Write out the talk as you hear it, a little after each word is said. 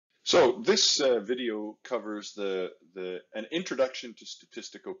So this video covers an introduction to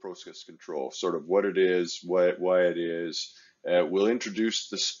statistical process control, sort of what it is, why it is. We'll introduce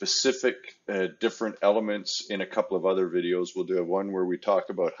the specific different elements in a couple of other videos. We'll do one where we talk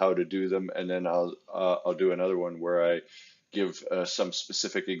about how to do them, and then I'll do another one where I give some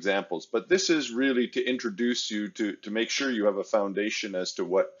specific examples. But this is really to introduce you to make sure you have a foundation as to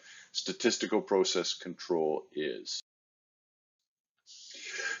what statistical process control is.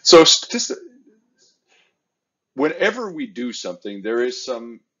 So whenever we do something, there is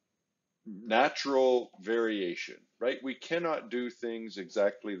some natural variation, right? We cannot do things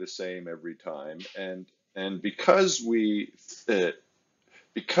exactly the same every time, and because we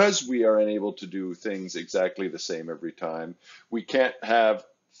are unable to do things exactly the same every time, we can't have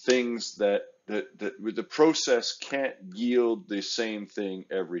things that the process can't yield the same thing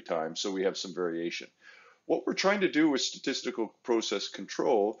every time. So we have some variation. What we're trying to do with statistical process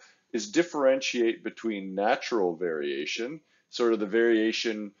control is differentiate between natural variation, sort of the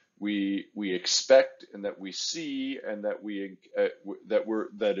variation we expect and that we see and that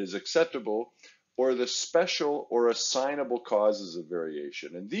is acceptable, or the special or assignable causes of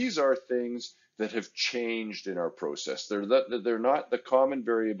variation. And these are things that have changed in our process. They're not the common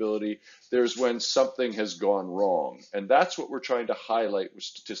variability. There's when something has gone wrong. And that's what we're trying to highlight with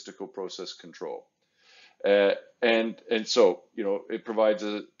statistical process control. And so, it provides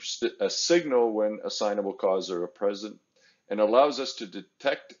a signal when assignable causes are present and allows us to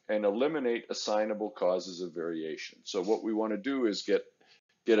detect and eliminate assignable causes of variation. So what we want to do is get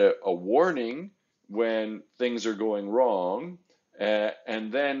a warning when things are going wrong,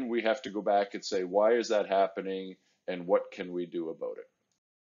 and then we have to go back and say, why is that happening and what can we do about it?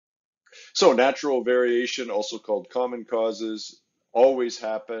 So natural variation, also called common causes, always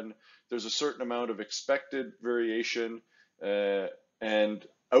happen. There's a certain amount of expected variation, and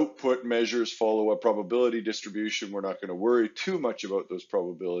output measures follow a probability distribution. We're not going to worry too much about those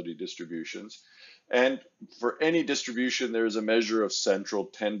probability distributions. And for any distribution, there's a measure of central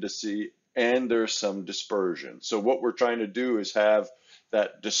tendency and there's some dispersion. So what we're trying to do is have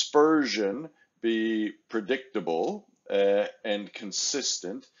that dispersion be predictable and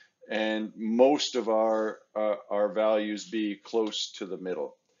consistent, and most of our values be close to the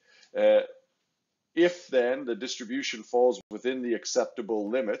middle. If then the distribution falls within the acceptable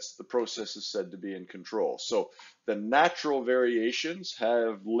limits, the process is said to be in control. So the natural variations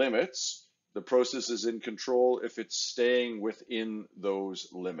have limits. The process is in control if it's staying within those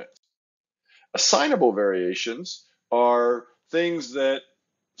limits. Assignable variations are things that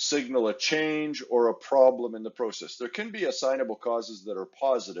signal a change or a problem in the process. There can be assignable causes that are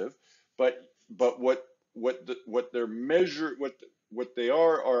positive, but what they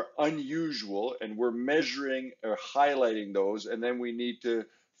are unusual, and we're measuring or highlighting those, and then we need to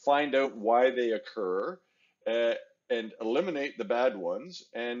find out why they occur and eliminate the bad ones,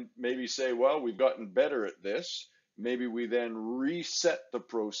 and maybe say, well, we've gotten better at this. Maybe we then reset the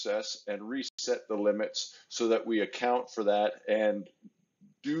process and reset the limits so that we account for that and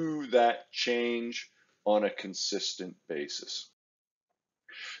do that change on a consistent basis.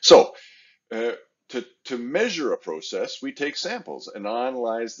 So to measure a process, we take samples and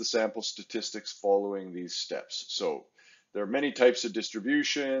analyze the sample statistics following these steps. So there are many types of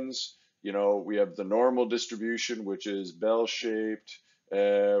distributions. We have the normal distribution, which is bell-shaped.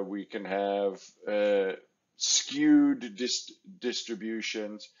 We can have skewed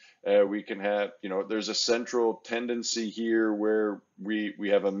distributions. We can have, there's a central tendency here where we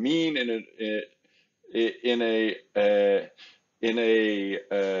have a mean in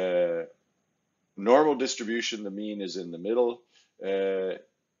a normal distribution. The mean is in the middle.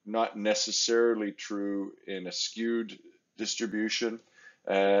 Not necessarily true in a skewed distribution.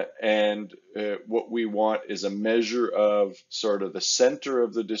 And what we want is a measure of sort of the center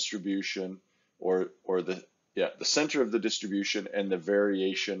of the distribution, or the center of the distribution and the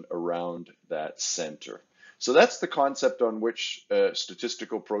variation around that center. So that's the concept on which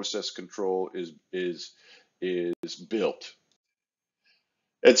statistical process control is built.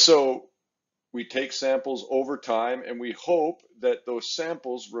 And so we take samples over time, and we hope that those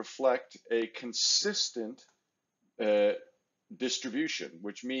samples reflect a consistent distribution,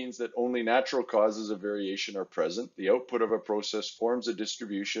 which means that only natural causes of variation are present. The output of a process forms a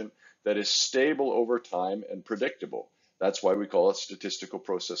distribution that is stable over time and predictable. That's why we call it statistical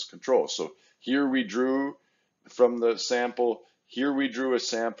process control. So here we drew from the sample, here we drew a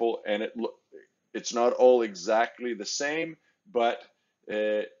sample, and it's not all exactly the same, but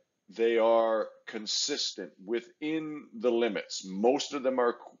they are consistent within the limits. Most of them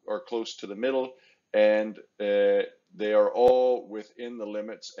are close to the middle, and they are all within the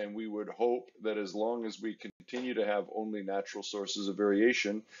limits, and we would hope that as long as we continue to have only natural sources of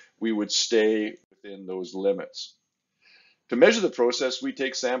variation, we would stay within those limits. To measure the process, we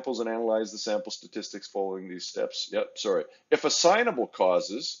take samples and analyze the sample statistics following these steps. Yep, sorry. If assignable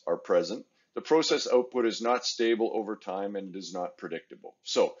causes are present, the process output is not stable over time and is not predictable.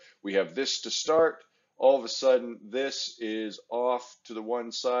 So we have this to start. All of a sudden, this is off to the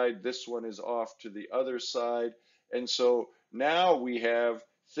one side. This one is off to the other side. And so now we have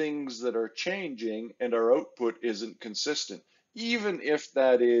things that are changing and our output isn't consistent. Even if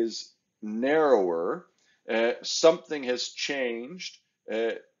that is narrower, something has changed.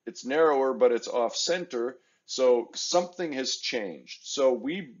 It's narrower, but it's off center. So something has changed. So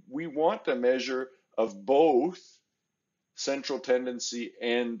we want a measure of both central tendency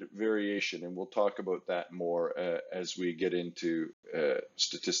and variation, and we'll talk about that more as we get into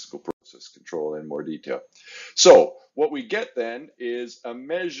statistical process control in more detail. So what we get then is a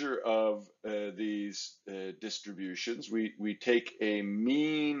measure of these distributions. We take a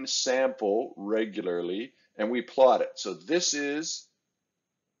mean sample regularly and we plot it. So this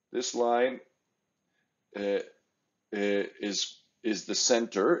line is the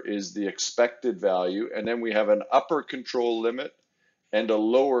center, is the expected value, and then we have an upper control limit and a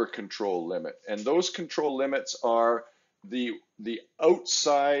lower control limit. And those control limits are the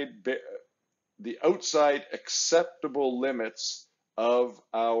outside acceptable limits of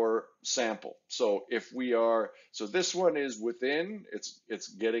our sample. So this one is within, it's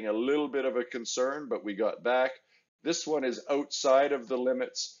getting a little bit of a concern, but we got back. This one is outside of the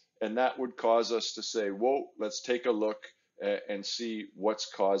limits, and that would cause us to say, whoa, let's take a look and see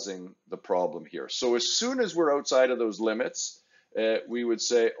what's causing the problem here. So as soon as we're outside of those limits, we would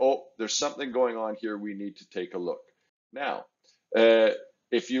say, oh, there's something going on here, we need to take a look. Now,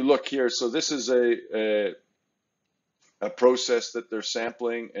 if you look here, so this is a process that they're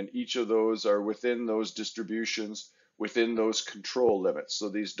sampling, and each of those are within those distributions, within those control limits. So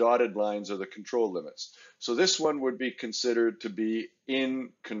these dotted lines are the control limits. So this one would be considered to be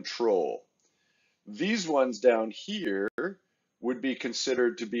in control. These ones down here would be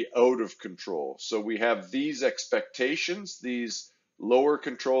considered to be out of control. So we have these expectations, these lower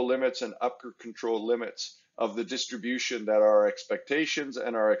control limits and upper control limits of the distribution that are our expectations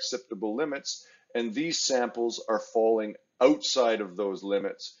and our acceptable limits, and these samples are falling outside of those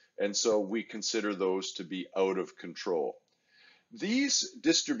limits, and so we consider those to be out of control. These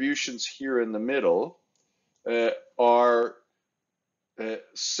distributions here in the middle are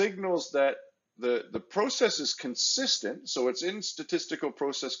signals that the process is consistent, so it's in statistical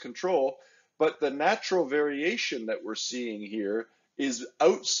process control, but the natural variation that we're seeing here is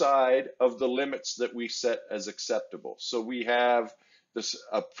outside of the limits that we set as acceptable. So we have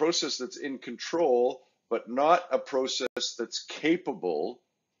a process that's in control, but not a process that's capable.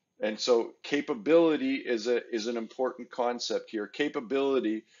 And so capability is an important concept here.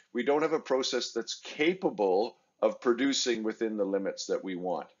 Capability, we don't have a process that's capable of producing within the limits that we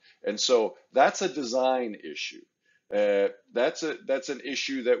want. And so that's a design issue. That's an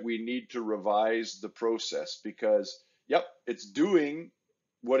issue that we need to revise the process, because yep, it's doing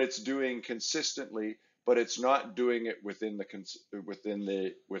what it's doing consistently, but it's not doing it within the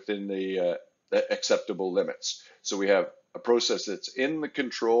acceptable limits. So we have a process that's in the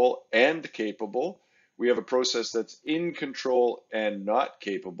control and capable. We have a process that's in control and not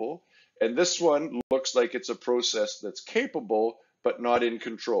capable. And this one looks like it's a process that's capable but not in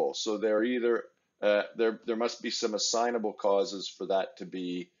control. So they're either there must be some assignable causes for that to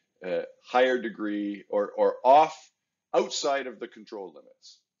be higher degree or outside of the control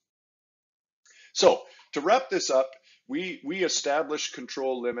limits. So to wrap this up, we establish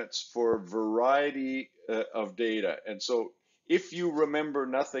control limits for a variety of data. And so if you remember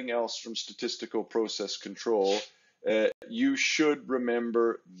nothing else from statistical process control, you should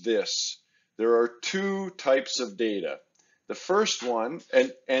remember this. There are two types of data. The first one,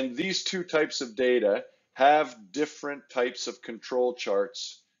 and these two types of data have different types of control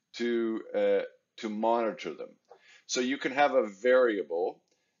charts to monitor them. So you can have a variable,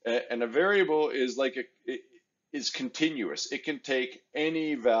 and a variable is is continuous. It can take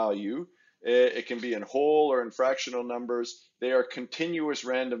any value. It can be in whole or in fractional numbers. They are continuous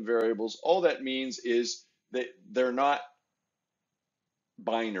random variables. All that means is that they're not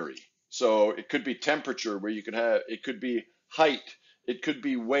binary. So it could be temperature, where you can have, it could be height, it could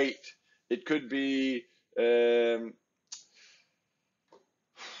be weight, it could be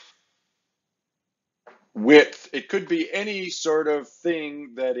width, it could be any sort of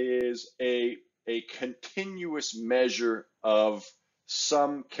thing that is a continuous measure of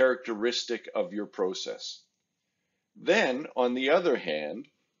some characteristic of your process. Then, on the other hand,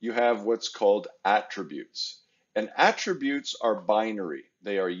 you have what's called attributes. And attributes are binary.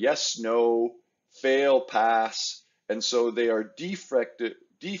 They are yes, no, fail, pass, and so they are defect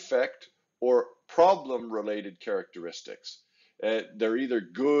or problem-related characteristics. They're either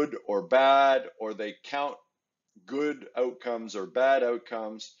good or bad, or they count good outcomes or bad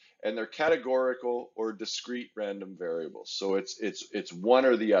outcomes, and they're categorical or discrete random variables. So it's one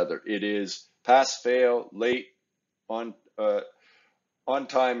or the other. It is pass, fail, late, on on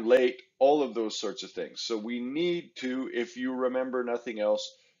time, late, all of those sorts of things. So we need to, if you remember nothing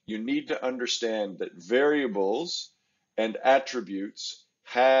else, you need to understand that variables and attributes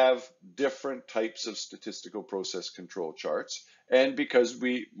have different types of statistical process control charts, and because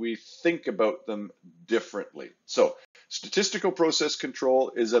we think about them differently. So statistical process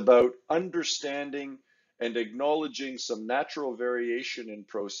control is about understanding and acknowledging some natural variation in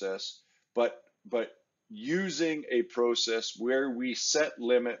process, but using a process where we set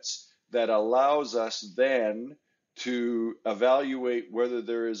limits that allows us then to evaluate whether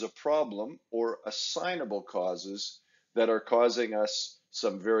there is a problem or assignable causes that are causing us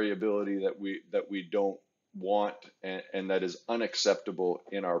some variability that we don't want, and that is unacceptable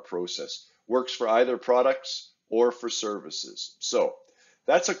in our process. Works for either products or for services. So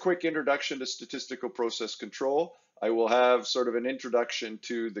that's a quick introduction to statistical process control. I will have sort of an introduction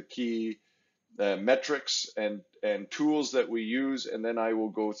to the key metrics and tools that we use, and then I will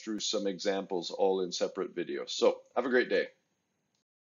go through some examples all in separate videos. So have a great day.